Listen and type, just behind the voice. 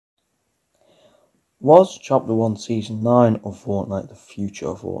was Chapter 1 Season 9 of Fortnite the future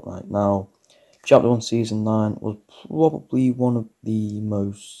of Fortnite? Now, Chapter 1 Season 9 was probably one of the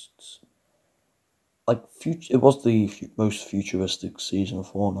most, it was the most futuristic season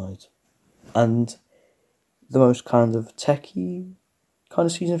of Fortnite. And the most kind of techie kind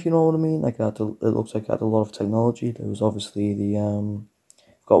of season, if you know what I mean. It looks like it had a lot of technology. There was obviously the,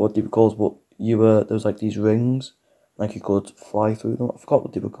 forgot what they were called, but there was like these rings, like you could fly through them. I forgot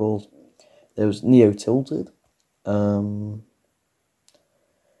what they were called. There was Neo Tilted. There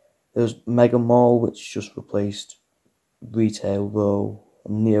was Mega Mall, which just replaced Retail Row,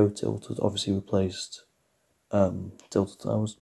 and Neo Tilted obviously replaced Tilted Towers.